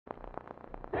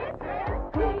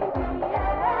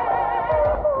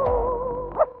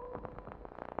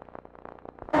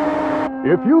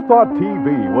If you thought TV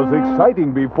was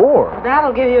exciting before,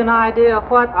 That'll give you an idea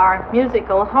of what our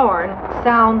musical horn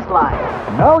sounds like.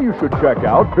 now you should check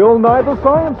out Bill Nye the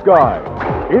Science Guy.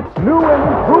 It's new and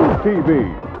improved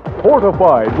TV,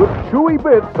 fortified with chewy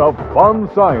bits of fun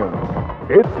science.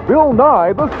 It's Bill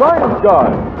Nye the Science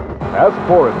Guy. Ask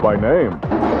for it by name.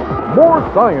 More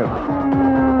science,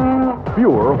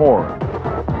 fewer horns.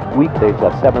 Weekdays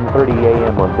at 7:30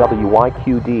 a.m. on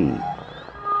WYQD.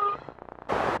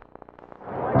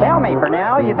 Tell me,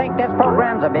 Pernel, you think this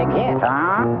program's a big hit,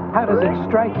 huh? How does it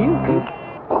strike you, Pete?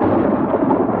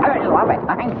 I love it.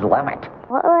 I love it.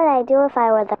 What would I do if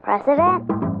I were the president?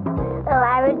 Oh,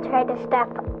 I would try to stop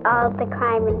all the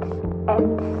crime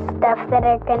and stuff that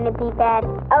are going to be bad.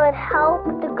 I would help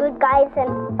the good guys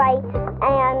and fight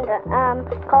and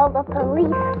call the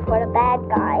police for the bad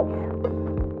guys.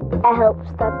 I help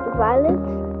stop the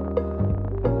violence.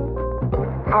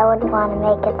 I would want to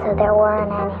make it so there weren't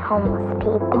any homeless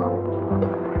people,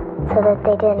 so that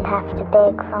they didn't have to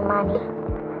beg for money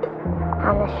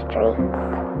on the streets.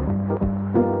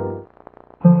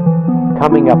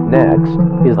 Coming up next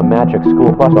is the Magic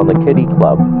School Bus on the Kitty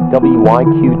Club,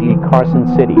 WYQD Carson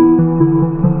City.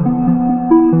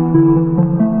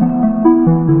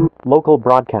 Local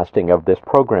broadcasting of this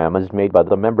program is made by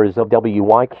the members of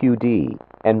WYQD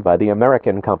and by the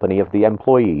American Company of the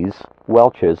Employees,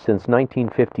 Welch's, since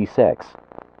 1956.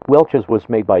 Welch's was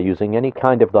made by using any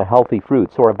kind of the healthy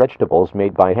fruits or vegetables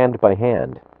made by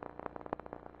hand.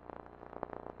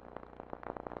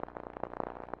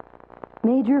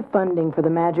 Major funding for the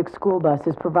Magic School Bus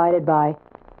is provided by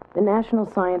the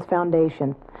National Science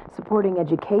Foundation, supporting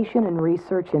education and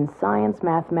research in science,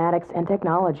 mathematics, and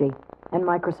technology, and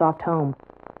Microsoft Home.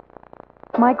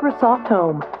 Microsoft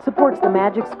Home supports the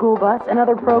Magic School Bus and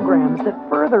other programs that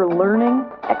further learning,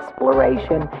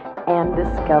 exploration, and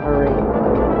discovery.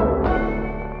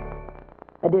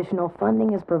 Additional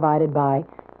funding is provided by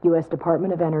U.S.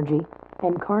 Department of Energy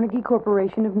and Carnegie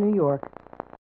Corporation of New York.